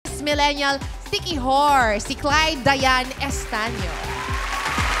Miss Millennial Siquijor, si Clyde Diane Estanio.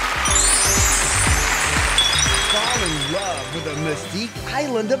 Fall in love with the mystique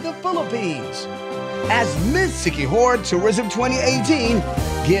island of the Philippines. As Miss Siquijor Tourism 2018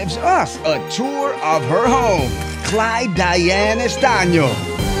 gives us a tour of her home, Clyde Diane Estanio,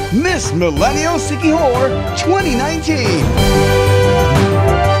 Miss Millennial Siquijor 2019.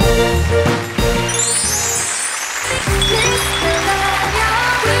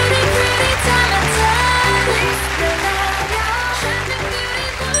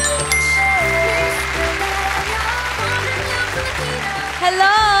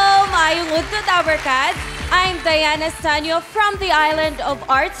 Hello, maayong udto Tabarkads. I'm Diana Estanio from the island of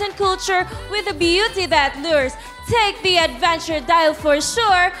arts and culture with a beauty that lures. Take the adventure dahil for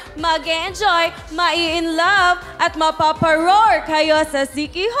sure, mag-enjoy, mai-in-love, at mapaparoar kayo sa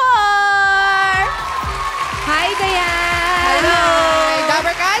Siquijor! Hi, Diane! Hello!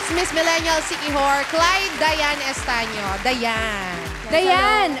 Tabarkads, Miss Millennial Siquijor, Clyde Diane Estanio.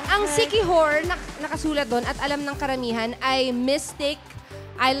 Diane, ang Siquijor, nakasulat doon at alam ng karamihan ay Mystic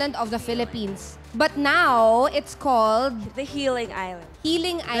Island of the Philippines. But now, it's called The Healing Island.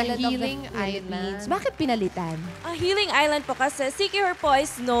 Healing Island of the Healing Philippines. Island. Bakit pinalitan? Ang Healing Island po kasi Siquijor po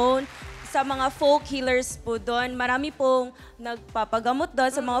is known sa mga folk healers po doon. Marami pong nagpapagamot doon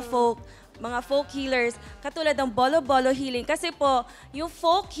sa mga folk healers, katulad ng bolo-bolo healing. Kasi po, yung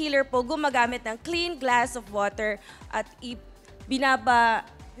folk healer po gumagamit ng clean glass of water at binaba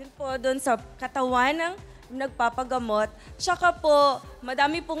yun po doon sa katawan ng nagpapagamot. Tsaka po,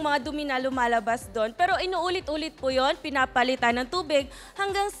 madami pong mga dumi na lumalabas doon. Pero inuulit-ulit po yun, pinapalitan ng tubig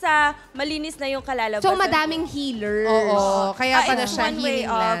hanggang sa malinis na yung kalalabasan. So, madaming healers. Oo, kaya pala siya one way healing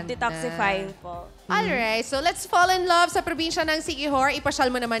of land detoxifying na. po. Alright, so let's fall in love sa probinsya ng Siquijor.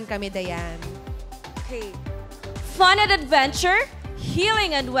 Ipasyal mo naman kami, Diane. Okay. Fun and adventure,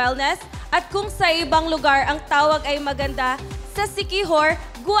 healing and wellness, at kung sa ibang lugar ang tawag ay maganda, sa Siquijor,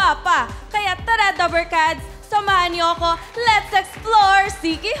 guwapa. Kaya tara, Dabarkads, samahan niyo ako. Let's explore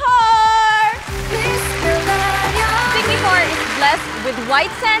Siquijor! Siquijor is blessed with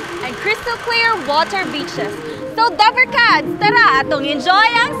white sand and crystal clear water beaches. So, Dabarkads, tara atong enjoy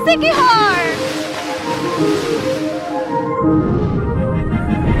ang Siquijor!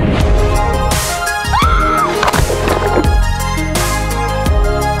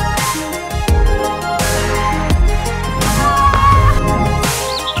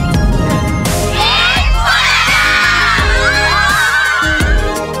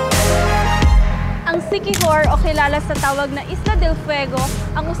 Siquijor o kilala sa tawag na Isla del Fuego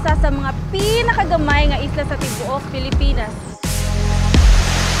ang usa sa mga pinakagamay nga isla sa tibuok Pilipinas.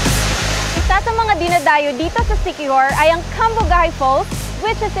 Isa sa mga dinadayo dito sa Siquijor ay ang Cambugay Falls,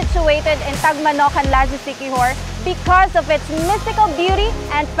 which is situated in Tagmanocan, Lazi, Siquijor because of its mystical beauty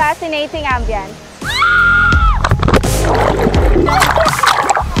and fascinating ambience.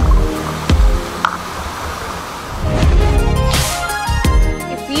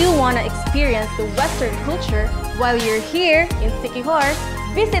 If you want to experience the Western culture while you're here in Siquijor,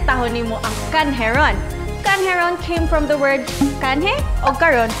 bisitahon nimo ang Canjeron. Canjeron came from the word canje o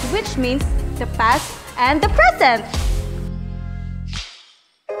karon, which means the past and the present.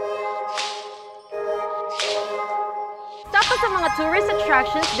 Tapos sa mga tourist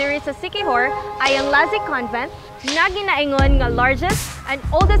attractions there is sa Siquijor ay ang Lazi Convent, na ginaingon nga largest and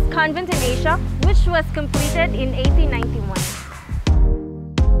oldest convent in Asia, which was completed in 1891.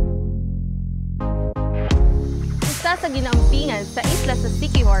 Sa ginampingan sa isla sa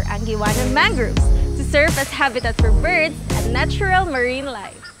Siquijor ang Giwanan mangroves to serve as habitat for birds and natural marine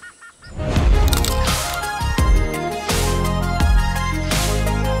life.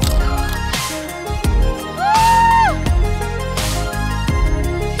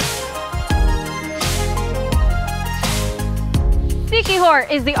 Siquijor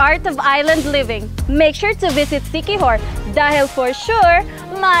is the art of island living. Make sure to visit Siquijor dahil for sure,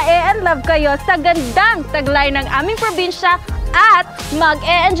 ma-e-enlove kayo sa gandang taglay ng aming probinsya at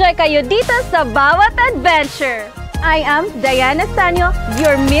mag-e-enjoy kayo dito sa bawat adventure. I am Diana Estanio,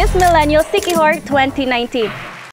 your Miss Millennial Siquijor 2019.